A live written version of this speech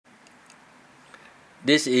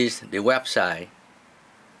This is the website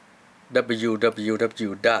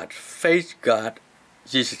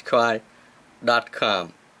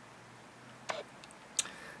www.faithgodjesuschrist.com.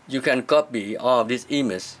 You can copy all of these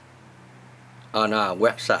images on our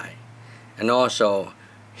website, and also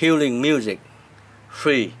healing music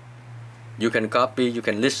free. You can copy, you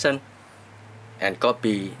can listen and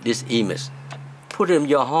copy this image, put it in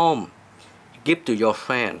your home, give to your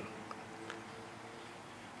friend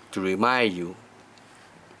to remind you.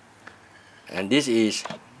 And this is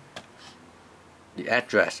the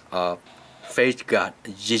address of Faith God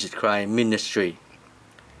Jesus Christ Ministry.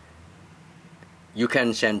 You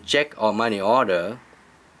can send check or money order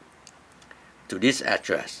to this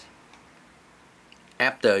address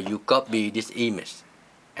after you copy this image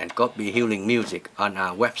and copy healing music on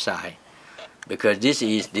our website, because this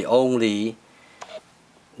is the only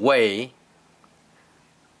way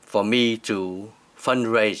for me to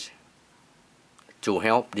fundraise to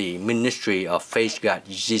help the ministry of Faith God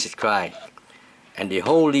Jesus Christ and the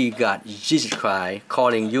Holy God Jesus Christ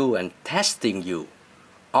calling you and testing you,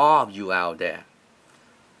 all of you out there.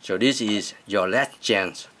 So this is your last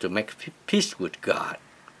chance to make peace with God.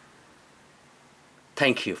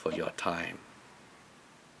 Thank you for your time.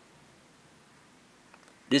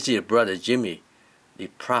 This is Brother Jimmy, the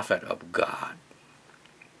prophet of God.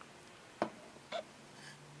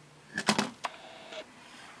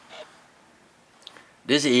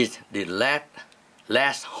 This is the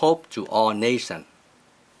last hope to all nations.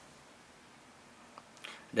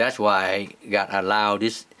 That's why God allowed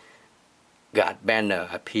this God banner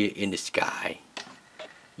appear in the sky.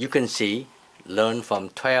 You can see, learn from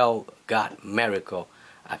 12 God miracle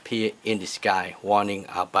appear in the sky, warning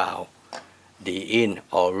about the end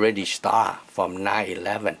already start from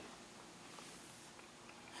 9/11.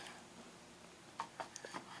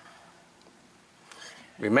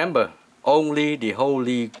 Remember, only the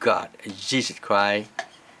Holy God Jesus Christ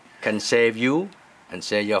can save you and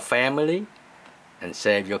save your family and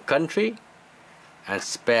save your country and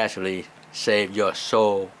especially save your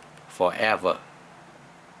soul forever.